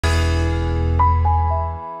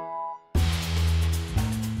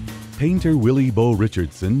Painter Willy Bo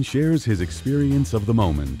Richardson shares his experience of the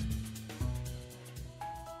moment.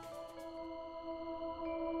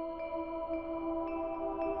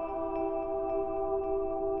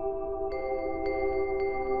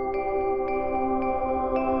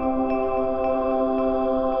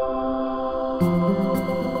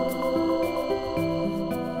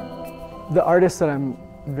 The artist that I'm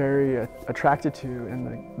very attracted to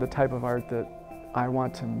and the type of art that I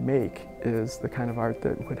want to make is the kind of art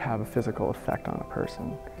that would have a physical effect on a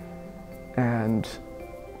person. And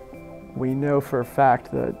we know for a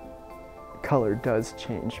fact that color does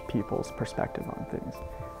change people's perspective on things.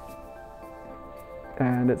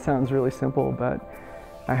 And it sounds really simple, but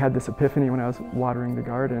I had this epiphany when I was watering the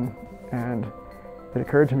garden, and it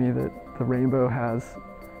occurred to me that the rainbow has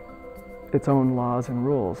its own laws and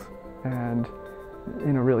rules. And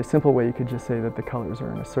in a really simple way, you could just say that the colors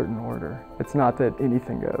are in a certain order. It's not that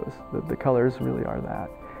anything goes, that the colors really are that.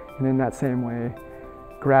 And in that same way,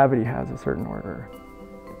 gravity has a certain order.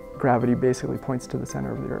 Gravity basically points to the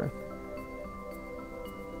center of the earth.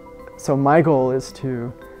 So my goal is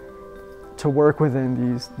to work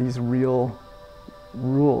within these real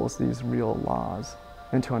rules, these real laws,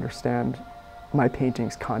 and to understand my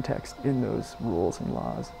painting's context in those rules and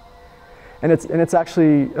laws. And it's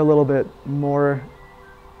actually a little bit more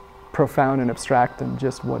profound and abstract than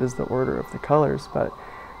just what is the order of the colors, but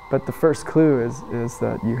the first clue is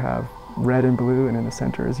that you have red and blue, and in the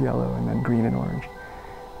center is yellow, and then green and orange.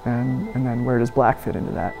 And then where does black fit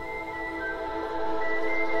into that?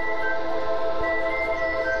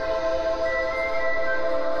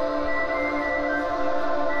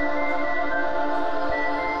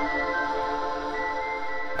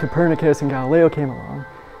 Copernicus and Galileo came along,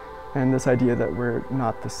 and this idea that we're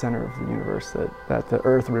not the center of the universe, that the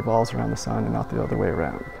Earth revolves around the sun and not the other way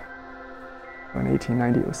around. In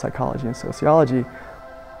 1890 it was psychology and sociology.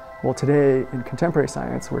 Well, today in contemporary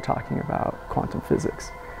science we're talking about quantum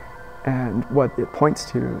physics. And what it points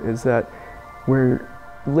to is that we're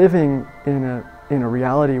living in a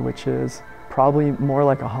reality which is probably more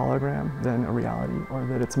like a hologram than a reality, or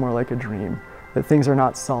that it's more like a dream, that things are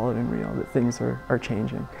not solid and real, that things are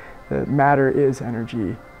changing, that matter is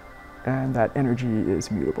energy, and that energy is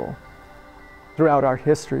mutable. Throughout art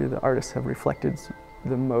history, the artists have reflected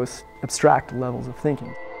the most abstract levels of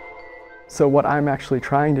thinking. So what I'm actually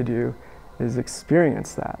trying to do is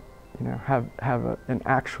experience that, have an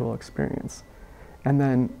actual experience, and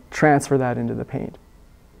then transfer that into the paint.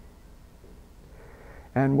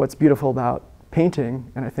 And what's beautiful about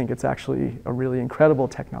painting, and I think it's actually a really incredible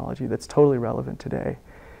technology that's totally relevant today,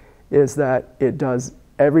 is that it does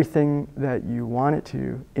everything that you want it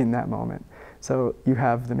to in that moment. So you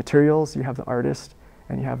have the materials, you have the artist,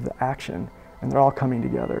 and you have the action, and they're all coming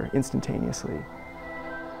together instantaneously.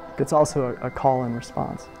 It's also a call and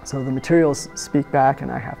response. So the materials speak back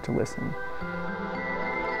and I have to listen.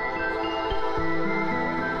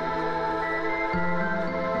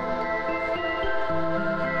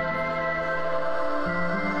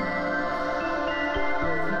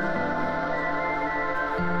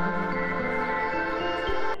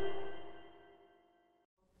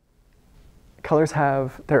 Colors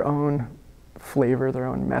have their own flavor, their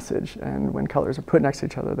own message, and when colors are put next to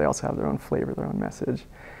each other, they also have their own flavor, their own message.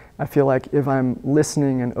 I feel like if I'm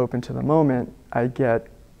listening and open to the moment, I get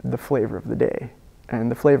the flavor of the day. And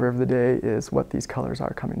the flavor of the day is what these colors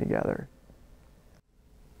are coming together.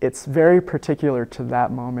 It's very particular to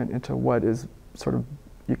that moment and to what is sort of,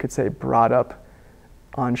 you could say, brought up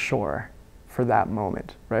on shore for that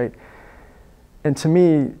moment, right? And to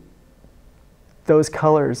me, those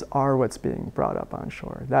colors are what's being brought up on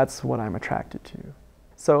shore. That's what I'm attracted to.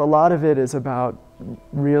 So a lot of it is about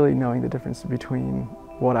really knowing the difference between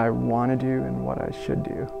what I want to do and what I should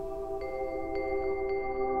do.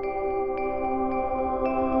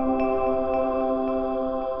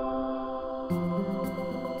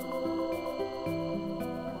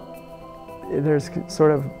 There's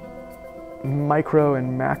sort of micro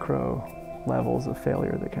and macro levels of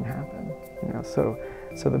failure that can happen.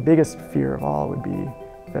 So the biggest fear of all would be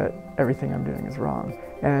that everything I'm doing is wrong.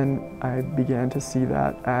 And I began to see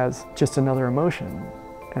that as just another emotion,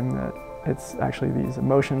 and that it's actually these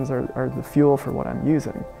emotions are the fuel for what I'm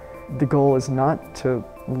using. The goal is not to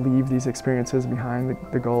leave these experiences behind.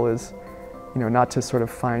 The goal is, not to sort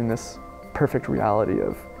of find this perfect reality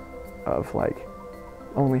of like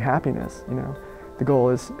only happiness. The goal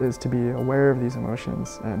is to be aware of these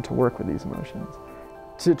emotions and to work with these emotions.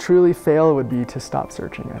 To truly fail would be to stop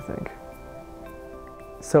searching, I think.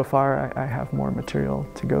 So far, I have more material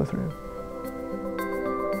to go through.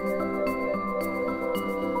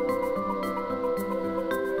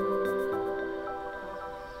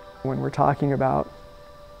 When we're talking about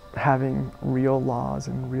having real laws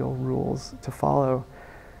and real rules to follow,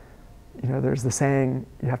 you know, there's the saying,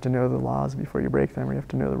 you have to know the laws before you break them, or you have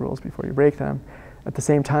to know the rules before you break them. At the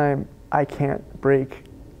same time, I can't break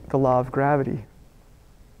the law of gravity.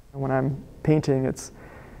 When I'm painting, it's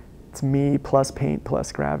me plus paint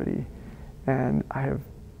plus gravity. And I have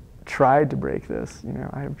tried to break this, you know,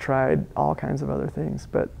 I have tried all kinds of other things,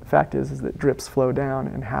 but the fact is that drips flow down,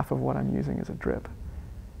 and half of what I'm using is a drip.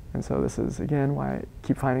 And so this is, again, why I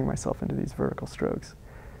keep finding myself into these vertical strokes.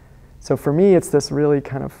 So for me, it's this really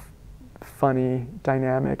kind of funny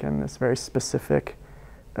dynamic and this very specific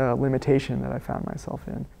limitation that I found myself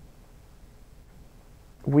in.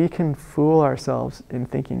 We can fool ourselves in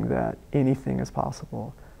thinking that anything is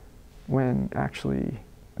possible when actually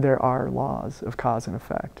there are laws of cause and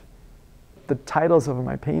effect. The titles of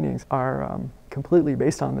my paintings are completely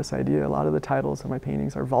based on this idea. A lot of the titles of my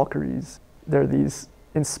paintings are Valkyries. They're these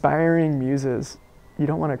inspiring muses. You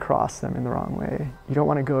don't want to cross them in the wrong way. You don't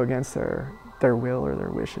want to go against their will or their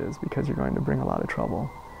wishes, because you're going to bring a lot of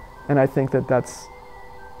trouble. And I think that that's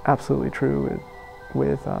absolutely true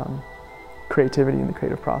with creativity and the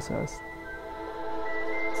creative process.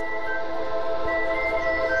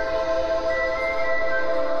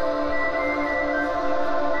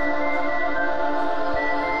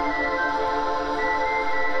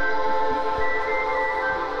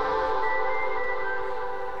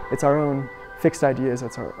 It's our own fixed ideas,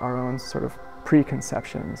 it's our own sort of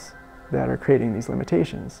preconceptions that are creating these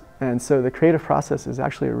limitations. And so the creative process is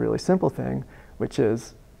actually a really simple thing, which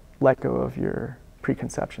is let go of your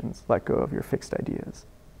preconceptions, let go of your fixed ideas.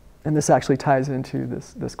 And this actually ties into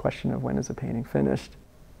this question of when is a painting finished.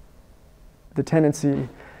 The tendency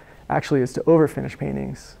actually is to overfinish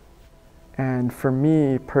paintings. And for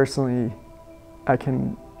me personally, I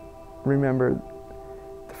can remember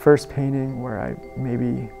the first painting where I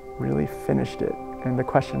maybe really finished it. And the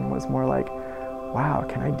question was more like, wow,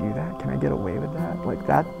 can I do that? Can I get away with that? Like,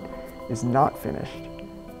 that is not finished.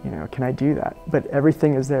 You know, can I do that? But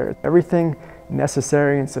everything is there. Everything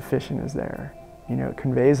necessary and sufficient is there. You know, it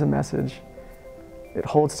conveys a message. It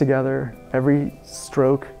holds together. Every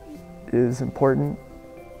stroke is important.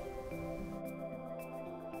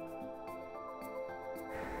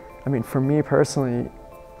 I mean, for me personally,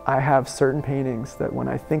 I have certain paintings that when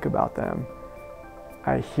I think about them,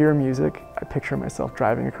 I hear music, I picture myself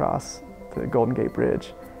driving across the Golden Gate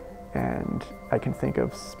Bridge, and I can think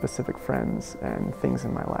of specific friends and things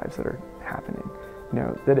in my lives that are happening. You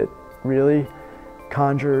know, that it really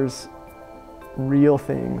conjures real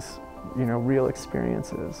things, you know, real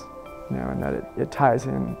experiences, you know, and that it ties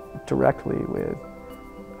in directly with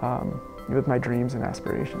my dreams and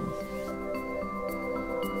aspirations.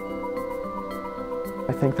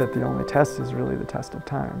 I think that the only test is really the test of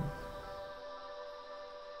time.